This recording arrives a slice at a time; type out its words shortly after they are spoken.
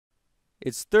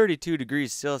It's 32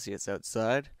 degrees Celsius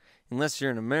outside. Unless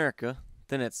you're in America,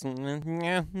 then it's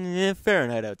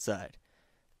Fahrenheit outside.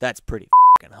 That's pretty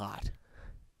fucking hot.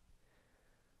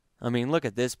 I mean, look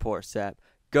at this poor sap,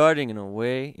 guarding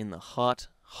away in the hot,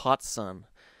 hot sun.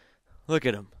 Look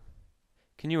at him.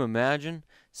 Can you imagine?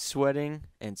 Sweating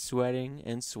and sweating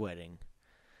and sweating.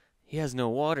 He has no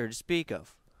water to speak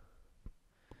of.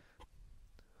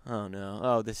 Oh no.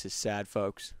 Oh, this is sad,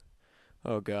 folks.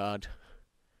 Oh God.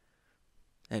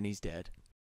 And he's dead.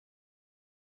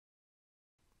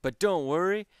 But don't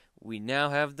worry, we now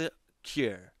have the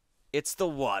cure. It's the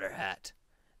WaterHat.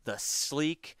 The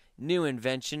sleek, new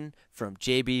invention from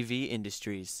JBV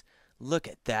Industries. Look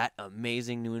at that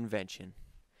amazing new invention.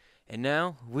 And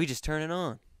now, we just turn it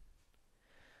on.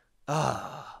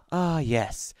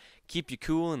 Yes. Keep you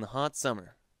cool in the hot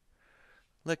summer.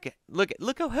 Look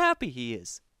how happy he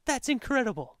is. That's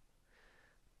incredible.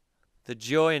 The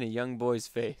joy in a young boy's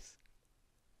face.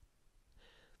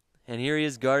 And here he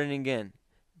is gardening again.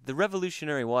 The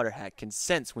revolutionary WaterHat can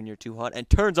sense when you're too hot and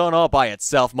turns on all by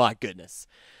itself, my goodness.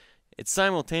 It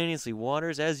simultaneously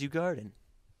waters as you garden.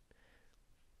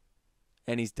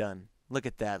 And he's done. Look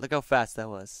at that. Look how fast that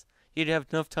was. You'd have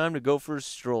enough time to go for a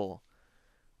stroll.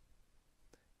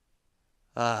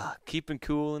 Keeping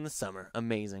cool in the summer.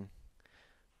 Amazing.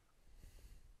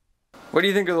 What do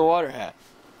you think of the WaterHat?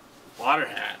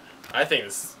 WaterHat. I think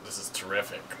this is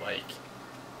terrific. Like,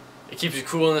 it keeps you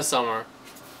cool in the summer.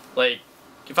 Like,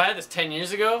 if I had this 10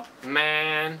 years ago,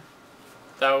 man,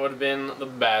 that would have been the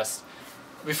best.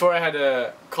 Before I had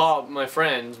to call my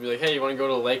friends, be like, hey, you want to go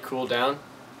to the lake, cool down?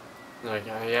 And they're like,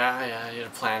 yeah, you had a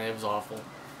plan, it was awful.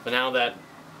 But now that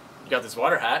you got this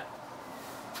WaterHat,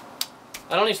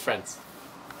 I don't need friends.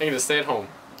 I can just stay at home.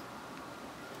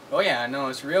 Oh yeah, no,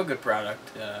 it's a real good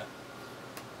product.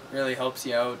 Really helps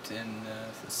you out in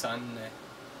the sun.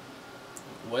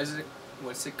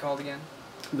 What's it called again?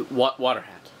 The WaterHat.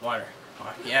 Water.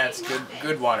 Yeah, it's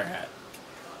good WaterHat.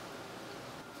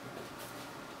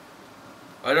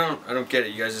 I don't get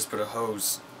it. You guys just put a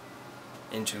hose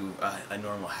into a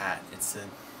normal hat. It's a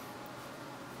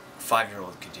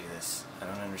 5-year-old could do this. I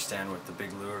don't understand what the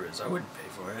big lure is. I wouldn't pay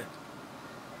for it.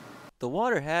 The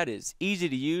WaterHat is easy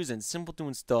to use and simple to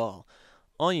install.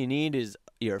 All you need is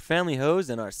your family hose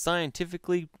and our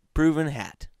scientifically proven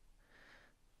hat.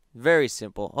 Very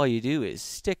simple. All you do is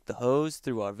stick the hose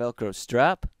through our Velcro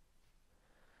strap,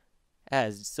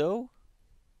 as so.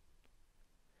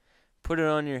 Put it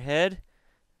on your head.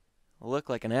 Look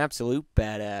like an absolute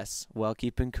badass while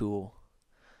keeping cool.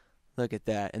 Look at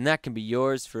that. And that can be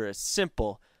yours for a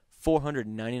simple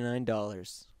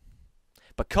 $499.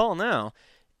 But call now,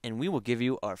 and we will give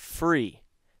you our free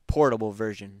portable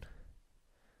version.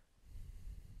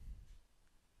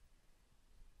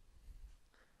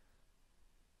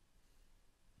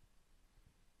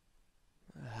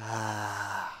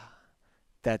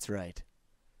 That's right.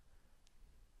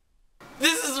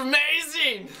 This is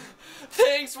amazing!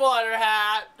 Thanks,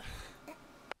 WaterHat!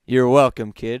 You're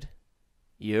welcome, kid.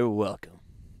 You're welcome.